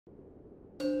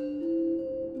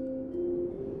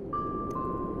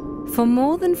For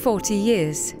more than 40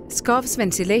 years, SKOV's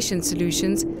ventilation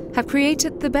solutions have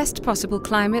created the best possible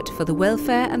climate for the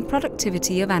welfare and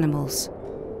productivity of animals.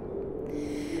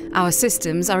 Our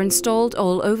systems are installed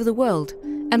all over the world,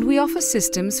 and we offer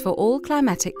systems for all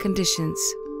climatic conditions.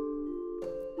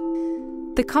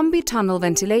 The Combi-Tunnel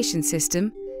ventilation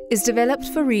system is developed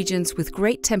for regions with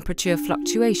great temperature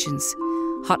fluctuations,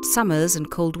 hot summers and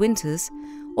cold winters,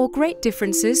 or great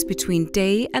differences between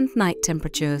day and night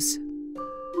temperatures.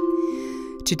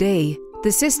 Today,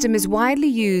 the system is widely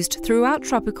used throughout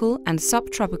tropical and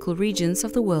subtropical regions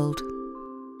of the world.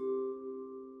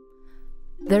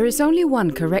 There is only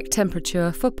one correct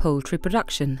temperature for poultry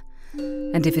production,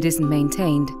 and if it isn't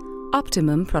maintained,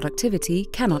 optimum productivity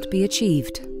cannot be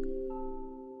achieved.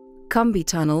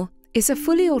 Combi-Tunnel is a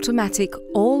fully automatic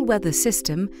all-weather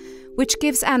system which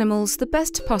gives animals the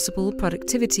best possible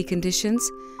productivity conditions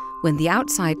when the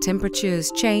outside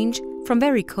temperatures change from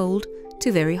very cold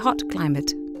to very hot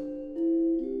climate.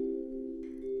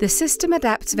 The system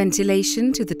adapts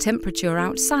ventilation to the temperature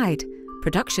outside,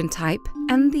 production type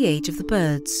and the age of the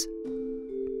birds.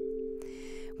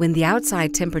 When the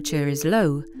outside temperature is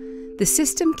low, the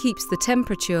system keeps the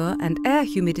temperature and air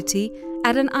humidity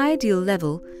at an ideal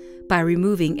level by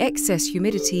removing excess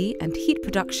humidity and heat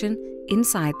production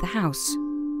inside the house.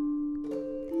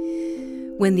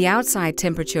 When the outside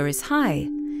temperature is high,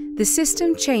 the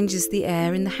system changes the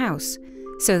air in the house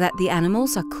so that the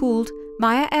animals are cooled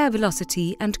via air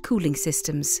velocity and cooling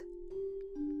systems.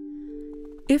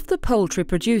 If the poultry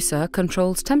producer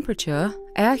controls temperature,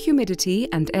 air humidity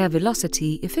and air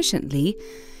velocity efficiently,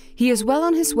 he is well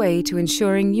on his way to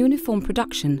ensuring uniform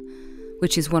production,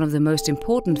 which is one of the most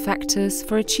important factors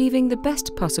for achieving the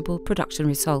best possible production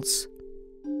results.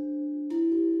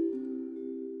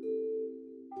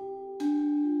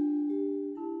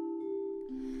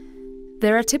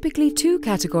 There are typically two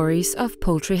categories of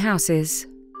poultry houses: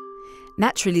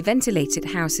 naturally ventilated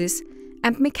houses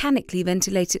and mechanically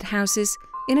ventilated houses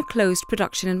in a closed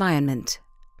production environment.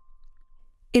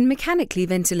 In mechanically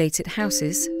ventilated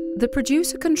houses, the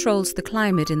producer controls the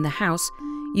climate in the house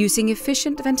using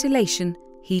efficient ventilation,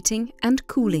 heating and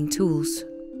cooling tools.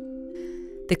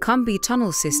 The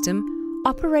Combi-Tunnel system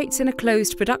operates in a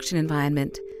closed production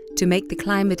environment to make the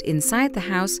climate inside the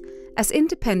house as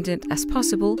independent as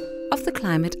possible of the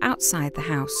climate outside the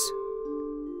house.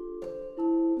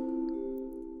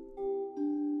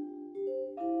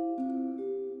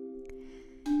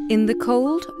 In the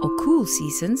cold or cool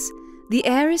seasons, the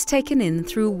air is taken in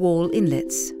through wall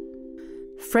inlets.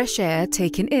 Fresh air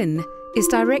taken in is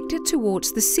directed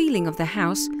towards the ceiling of the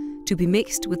house to be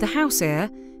mixed with the house air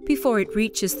before it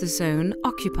reaches the zone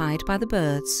occupied by the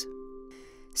birds.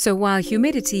 So while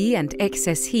humidity and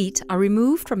excess heat are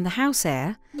removed from the house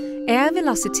air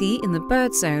velocity in the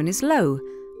bird zone is low,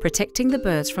 protecting the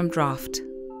birds from draft.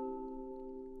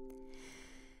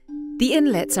 The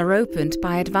inlets are opened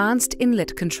by advanced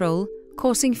inlet control,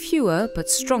 causing fewer but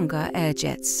stronger air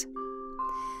jets.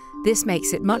 This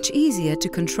makes it much easier to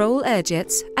control air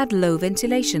jets at low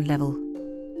ventilation level.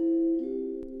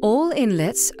 All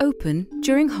inlets open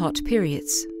during hot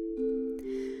periods.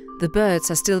 The birds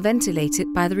are still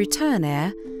ventilated by the return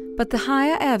air, but the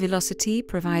higher air velocity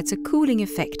provides a cooling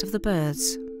effect of the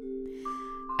birds.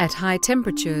 At high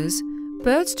temperatures,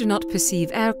 birds do not perceive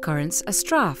air currents as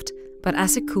draft, but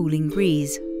as a cooling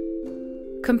breeze.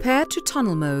 Compared to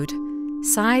tunnel mode,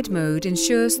 side mode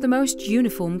ensures the most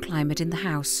uniform climate in the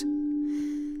house.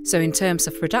 So in terms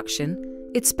of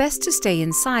production, it's best to stay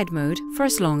in side mode for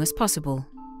as long as possible.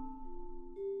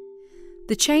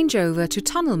 The changeover to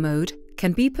tunnel mode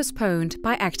can be postponed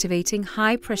by activating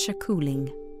high-pressure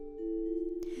cooling.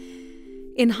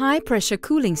 In high-pressure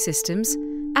cooling systems,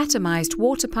 atomized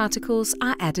water particles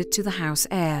are added to the house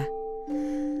air.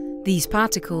 These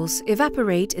particles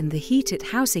evaporate in the heated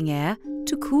housing air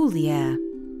to cool the air.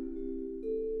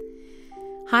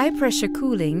 High-pressure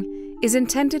cooling is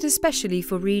intended especially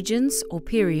for regions or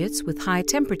periods with high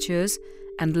temperatures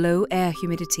and low air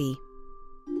humidity.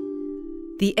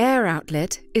 The air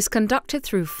outlet is conducted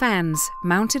through fans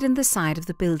mounted in the side of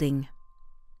the building.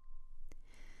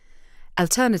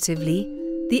 Alternatively,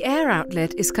 the air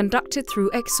outlet is conducted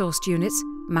through exhaust units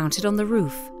mounted on the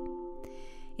roof.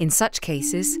 In such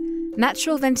cases,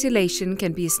 natural ventilation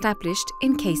can be established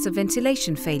in case of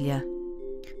ventilation failure.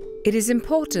 It is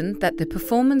important that the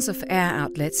performance of air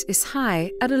outlets is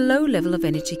high at a low level of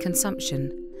energy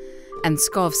consumption, and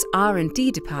SKOV's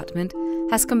R&D department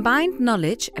has combined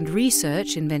knowledge and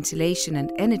research in ventilation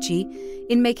and energy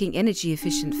in making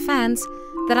energy-efficient fans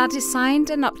that are designed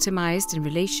and optimized in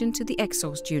relation to the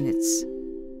exhaust units.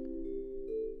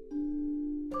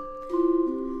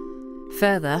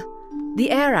 Further,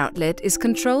 the air outlet is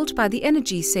controlled by the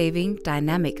energy-saving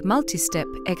dynamic multi-step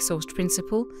exhaust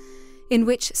principle, in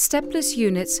which stepless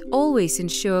units always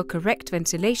ensure correct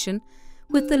ventilation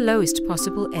with the lowest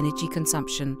possible energy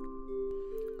consumption.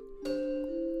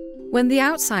 When the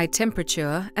outside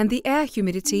temperature and the air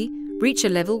humidity reach a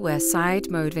level where side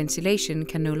mode ventilation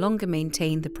can no longer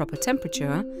maintain the proper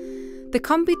temperature, the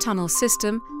Combi-Tunnel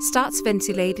system starts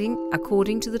ventilating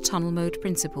according to the tunnel mode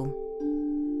principle.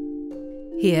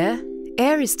 Here,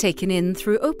 air is taken in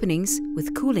through openings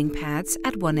with cooling pads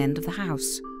at one end of the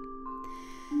house.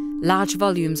 Large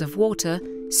volumes of water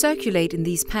circulate in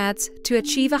these pads to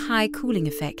achieve a high cooling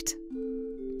effect.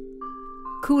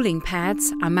 Cooling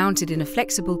pads are mounted in a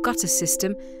flexible gutter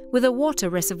system with a water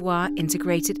reservoir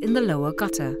integrated in the lower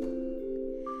gutter.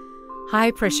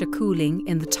 High-pressure cooling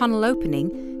in the tunnel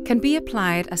opening can be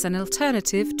applied as an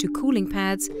alternative to cooling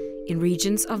pads in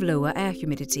regions of lower air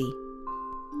humidity.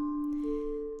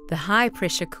 The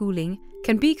high-pressure cooling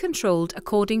can be controlled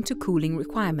according to cooling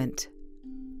requirement.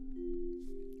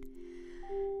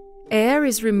 Air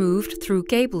is removed through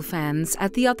gable fans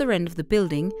at the other end of the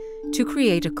building to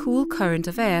create a cool current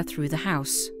of air through the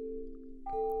house.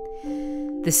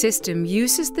 The system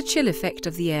uses the chill effect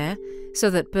of the air so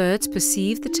that birds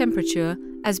perceive the temperature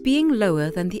as being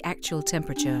lower than the actual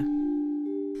temperature.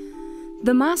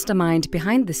 The mastermind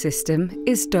behind the system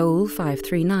is Dole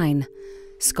 539,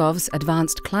 SKOV's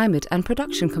advanced climate and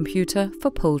production computer for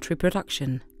poultry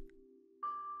production.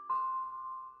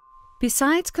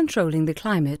 Besides controlling the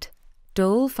climate,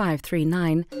 Dole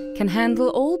 539 can handle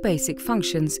all basic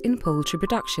functions in poultry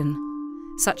production,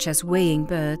 such as weighing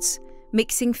birds,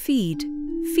 mixing feed,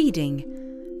 feeding,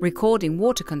 recording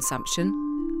water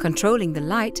consumption, controlling the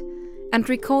light, and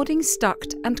recording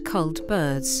stucked and culled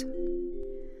birds.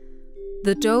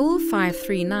 The Dole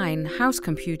 539 house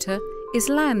computer is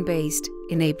LAN-based,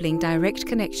 enabling direct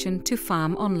connection to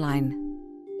Farm Online.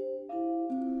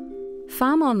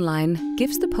 Farm Online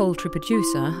gives the poultry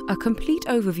producer a complete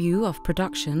overview of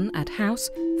production at house,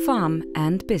 farm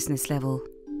and business level.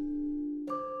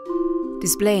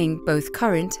 Displaying both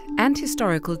current and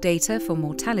historical data for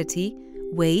mortality,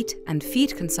 weight and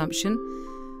feed consumption,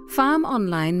 Farm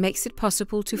Online makes it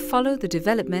possible to follow the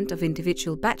development of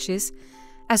individual batches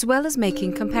as well as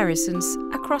making comparisons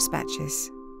across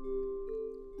batches.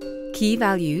 Key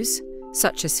values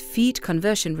such as feed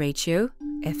conversion ratio,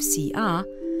 FCR,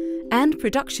 and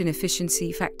production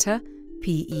efficiency factor,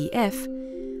 PEF,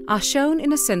 are shown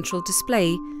in a central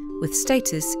display with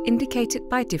status indicated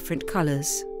by different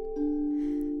colors.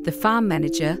 The farm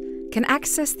manager can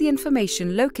access the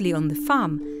information locally on the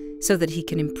farm so that he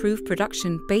can improve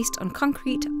production based on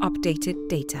concrete, updated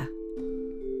data.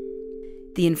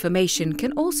 The information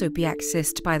can also be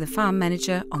accessed by the farm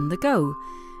manager on the go,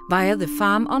 via the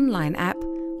Farm Online app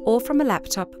or from a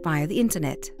laptop via the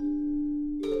internet.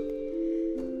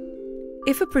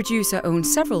 If a producer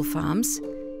owns several farms,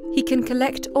 he can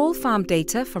collect all farm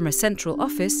data from a central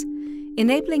office,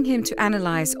 enabling him to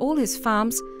analyze all his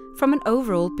farms from an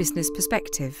overall business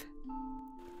perspective.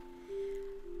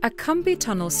 A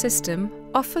Combi-Tunnel system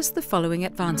offers the following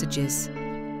advantages.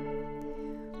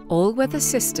 All-weather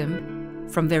system,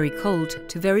 from very cold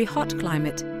to very hot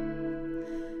climate.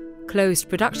 Closed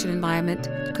production environment,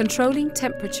 controlling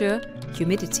temperature,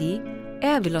 humidity,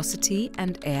 air velocity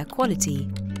and air quality.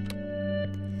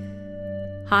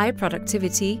 High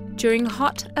productivity during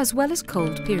hot as well as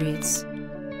cold periods.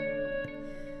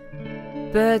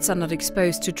 Birds are not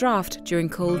exposed to draft during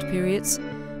cold periods,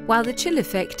 while the chill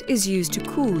effect is used to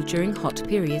cool during hot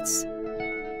periods.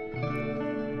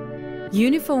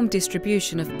 Uniform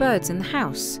distribution of birds in the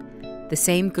house, the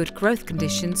same good growth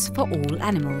conditions for all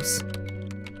animals.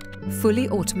 Fully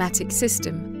automatic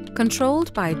system,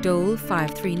 controlled by Dole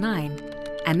 539,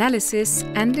 analysis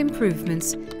and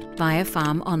improvements via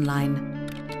Farm Online.